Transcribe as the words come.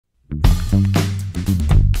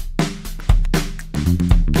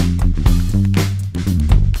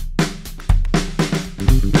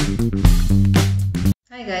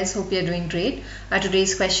guys, hope you're doing great.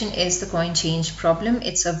 Today's question is the coin change problem.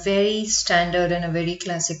 It's a very standard and a very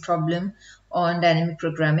classic problem on dynamic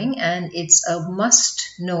programming, and it's a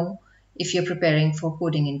must know if you're preparing for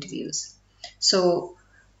coding interviews. So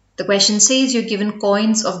the question says you're given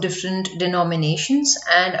coins of different denominations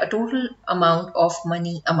and a total amount of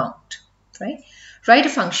money amount, right? Write a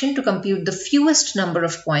function to compute the fewest number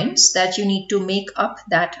of coins that you need to make up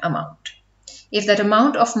that amount. If that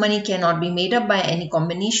amount of money cannot be made up by any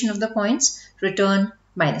combination of the coins, return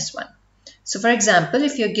 -1. So for example,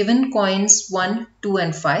 if you're given coins 1, 2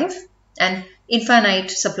 and 5 and infinite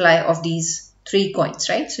supply of these 3 coins,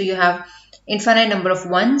 right? So you have infinite number of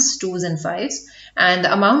 1s, 2s and 5s, and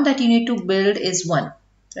the amount that you need to build is 1,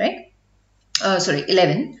 right?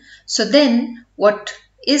 11. So then what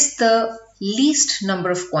is the least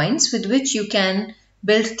number of coins with which you can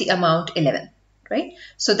build the amount 11, right?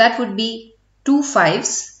 So that would be 2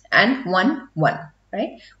 5s and 1 1,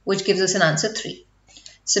 right? Which gives us an answer 3.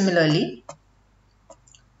 Similarly,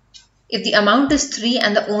 if the amount is 3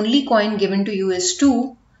 and the only coin given to you is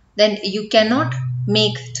 2, then you cannot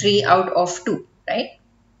make 3 out of 2, right?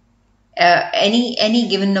 Any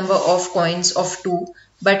given number of coins of 2,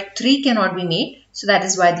 but 3 cannot be made, so that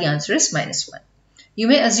is why the answer is -1. You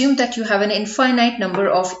may assume that you have an infinite number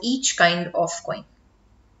of each kind of coin.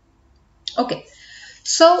 Okay.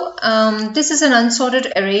 So this is an unsorted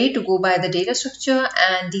array to go by the data structure,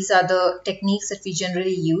 and these are the techniques that we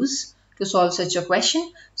generally use to solve such a question.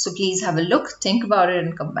 So please have a look, think about it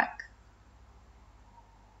and come back.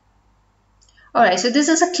 Alright, so this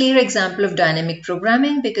is a clear example of dynamic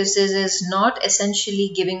programming because this is not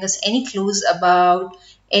essentially giving us any clues about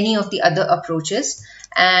any of the other approaches.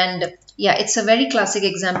 And yeah, it's a very classic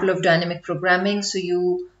example of dynamic programming. So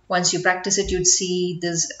once you practice it, you'd see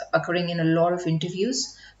this occurring in a lot of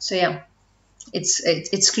interviews. So yeah,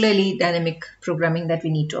 it's clearly dynamic programming that we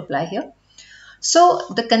need to apply here. So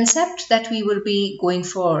the concept that we will be going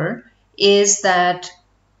for is that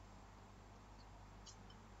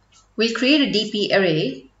we'll create a DP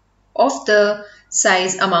array of the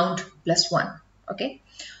size amount plus 1. Okay.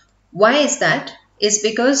 Why is that? Is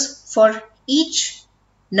because for each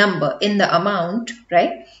number in the amount,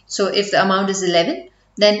 right? So if the amount is 11,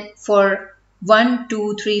 then for 1,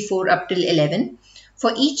 2, 3, 4 up till 11,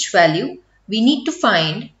 for each value, we need to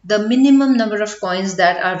find the minimum number of coins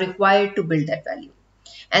that are required to build that value.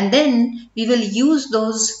 And then we will use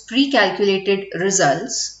those pre-calculated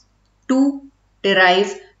results to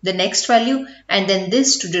derive the next value, and then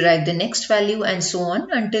this to derive the next value, and so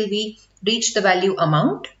on until we reach the value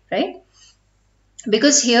amount, right?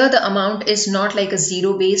 Because here the amount is not like a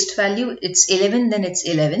zero-based value, it's 11, then it's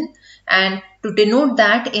 11. And to denote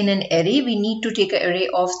that in an array, we need to take an array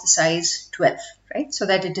of the size 12, right? So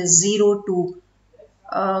that it is 0 to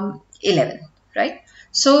 11, right?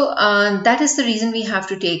 So that is the reason we have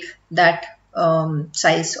to take that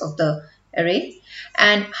size of the array.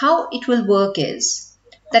 And how it will work is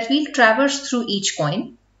that we'll traverse through each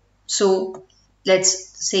coin. So let's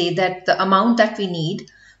say that the amount that we need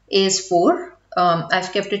is 4.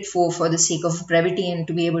 I've kept it 4 for the sake of brevity and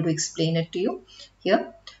to be able to explain it to you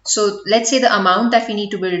here. So let's say the amount that we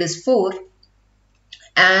need to build is 4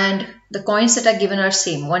 and the coins that are given are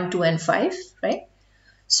same, 1, 2 and 5, right?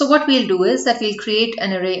 So what we'll do is that we'll create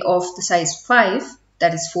an array of the size 5,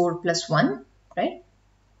 that is 4 plus 1, right?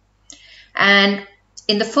 And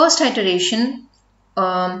in the first iteration,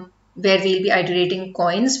 where we'll be iterating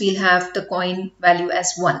coins, we'll have the coin value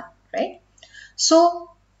as 1, right? So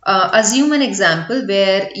assume an example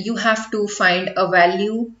where you have to find a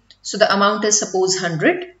value. So the amount is suppose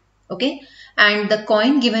 100, okay, and the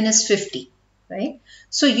coin given is 50, right?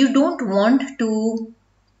 So you don't want to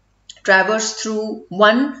traverse through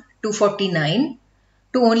 1 to 49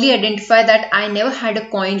 to only identify that I never had a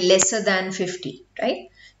coin lesser than 50,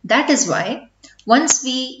 right? That is why once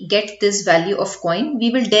we get this value of coin,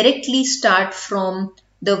 we will directly start from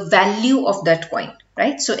the value of that coin,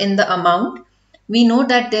 right? So in the amount, we know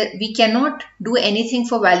that we cannot do anything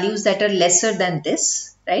for values that are lesser than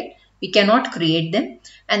this, right? We cannot create them,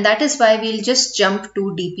 and that is why we'll just jump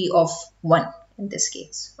to DP of 1 in this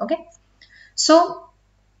case, okay? So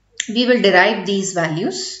we will derive these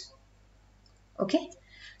values, okay?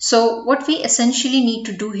 So what we essentially need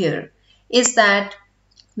to do here is that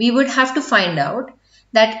we would have to find out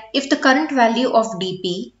that if the current value of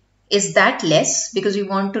DP is that less, because we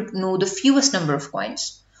want to know the fewest number of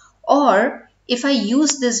coins, or if I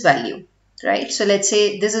use this value, right? So let's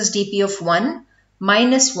say this is DP of 1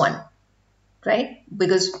 minus 1, right?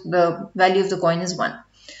 Because the value of the coin is 1.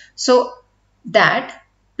 So that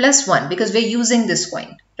plus 1, because we're using this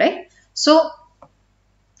coin, right? So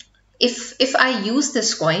if I use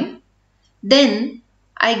this coin, then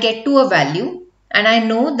I get to a value and I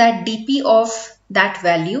know that dp of that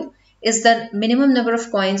value is the minimum number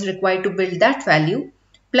of coins required to build that value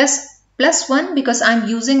plus 1 because I'm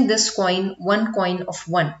using this coin, one coin of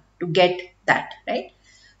 1 to get that, right?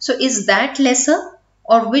 So is that lesser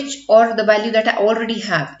or the value that I already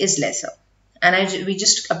have is lesser? And we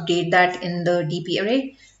just update that in the DP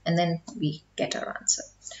array and then we get our answer.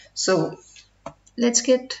 So let's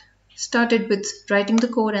get started with writing the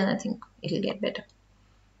code and I think it'll get better.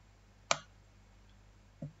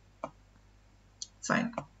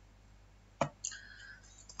 Fine.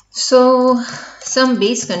 So some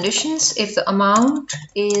base conditions: if the amount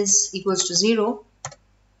is equals to 0,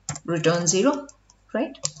 return 0,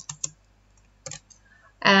 right?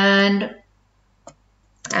 And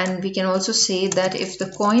we can also say that if the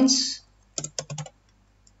coins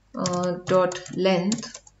dot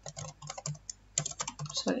length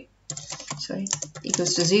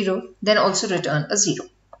equals to 0, then also return a 0,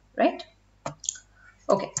 right?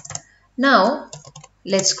 Okay, now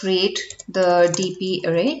let's create the DP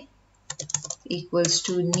array equals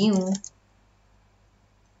to new.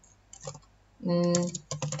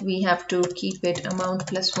 We have to keep it amount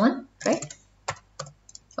plus 1, right?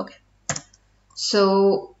 Okay,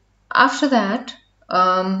 so after that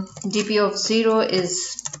DP of 0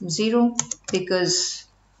 is 0 because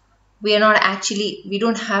we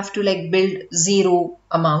don't have to like build 0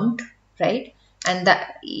 amount, right? And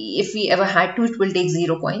that if we ever had to, it will take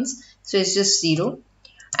 0 coins, so it's just 0.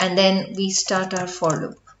 And then we start our for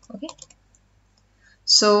loop. Okay,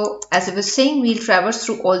 so as I was saying, we'll traverse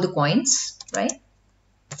through all the coins, right?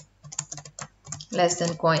 Less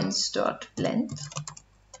than coins dot length,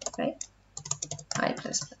 right? I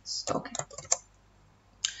plus plus. Okay,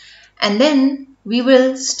 and then we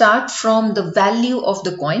will start from the value of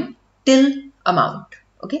the coin till amount.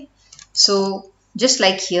 Okay, so just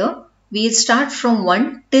like here, we'll start from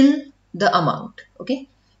 1 till the amount. Okay,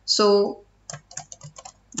 so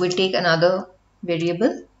we'll take another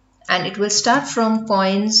variable and it will start from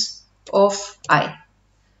coins of I.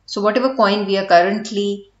 So whatever coin we are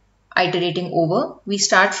currently iterating over, we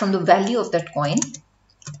start from the value of that coin,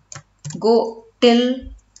 go till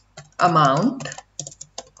amount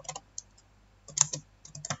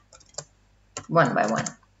one by one,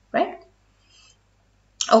 right?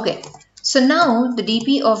 Okay, so now the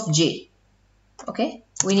DP of J, okay,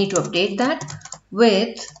 we need to update that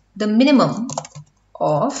with the minimum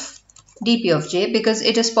of DP of J, because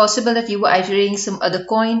it is possible that you were iterating some other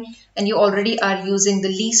coin and you already are using the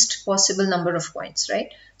least possible number of coins,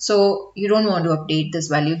 right? So you don't want to update this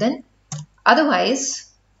value then. Otherwise,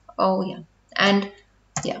 oh yeah, and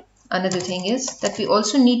yeah, another thing is that we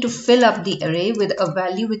also need to fill up the array with a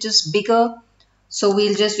value which is bigger. So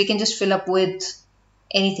we can just fill up with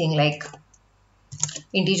anything like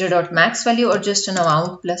integer.max value or just an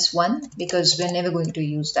amount plus 1, because we're never going to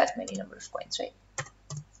use that many number of coins, right?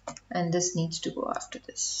 And this needs to go after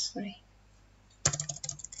this, right?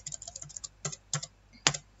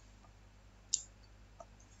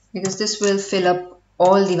 Because this will fill up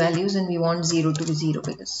all the values and we want 0 to be 0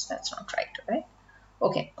 because that's not right, right?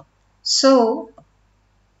 Okay, so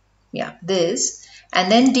yeah, this,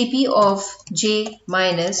 and then DP of J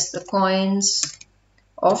minus the coins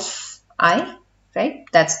of I, right?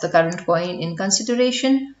 That's the current coin in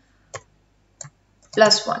consideration,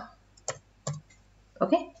 plus 1.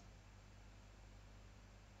 Okay,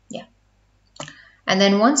 yeah. And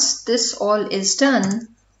then once this all is done,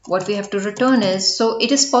 what we have to return is, so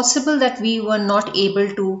it is possible that we were not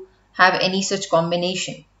able to have any such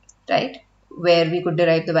combination, right, where we could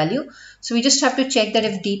derive the value. So we just have to check that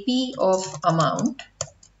if DP of amount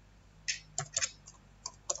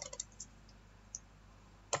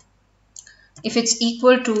if it's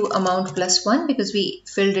equal to amount plus 1, because we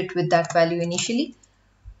filled it with that value initially.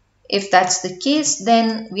 If that's the case,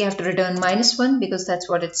 then we have to return -1 because that's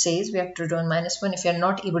what it says. We have to return -1 if you're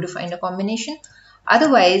not able to find a combination.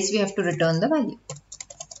 Otherwise, we have to return the value.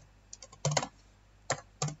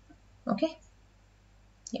 Okay.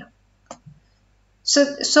 Yeah.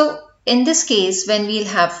 So in this case, when we'll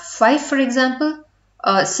have 5, for example,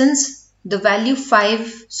 since the value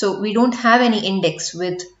 5, so we don't have any index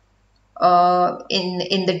with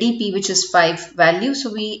in the DP, which is 5 value,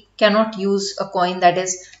 so we cannot use a coin that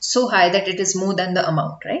is so high that it is more than the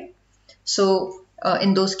amount, right? So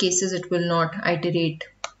in those cases it will not iterate.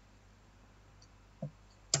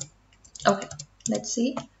 Okay, let's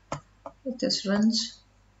see if this runs.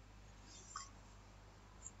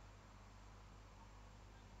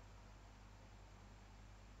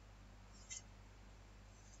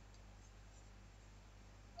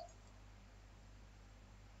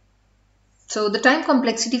 So the time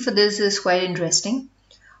complexity for this is quite interesting.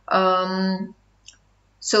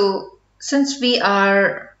 So since we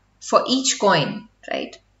are, for each coin,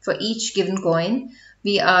 right, for each given coin,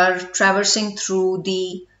 we are traversing through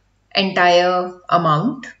the entire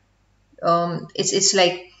amount. It's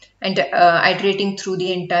like iterating through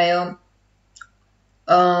the entire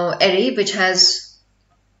array, which is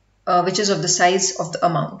of the size of the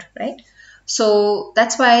amount, right? So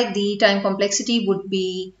that's why the time complexity would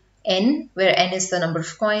be n, where n is the number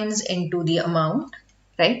of coins, into the amount,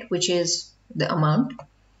 right, which is the amount.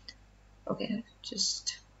 Okay,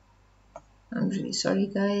 I'm really sorry,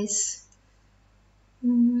 guys.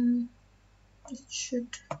 It should.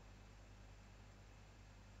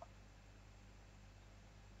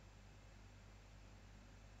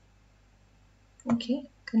 Okay,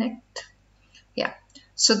 connect. Yeah,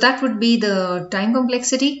 so that would be the time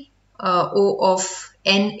complexity, O of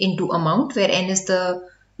n into amount, where n is the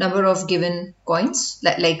number of given coins,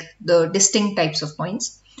 like the distinct types of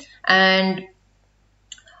coins. And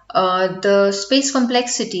the space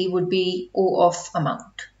complexity would be O of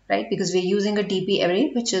amount, right? Because we're using a DP array,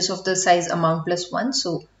 which is of the size amount plus 1.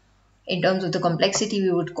 So in terms of the complexity,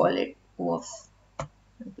 we would call it O of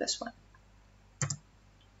plus 1.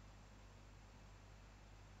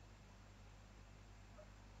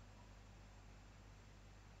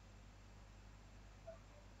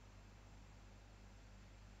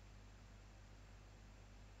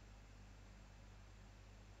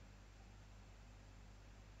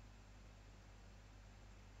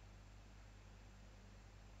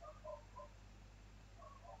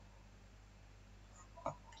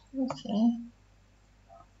 Okay.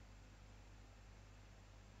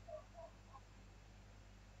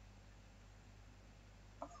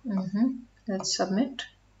 Let's submit.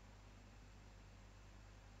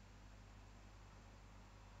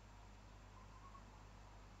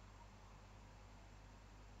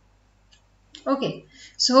 Okay,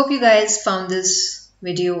 so hope you guys found this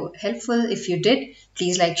video helpful. If you did,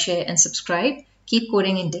 please like, share, and subscribe. Keep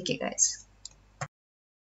coding and take care, guys.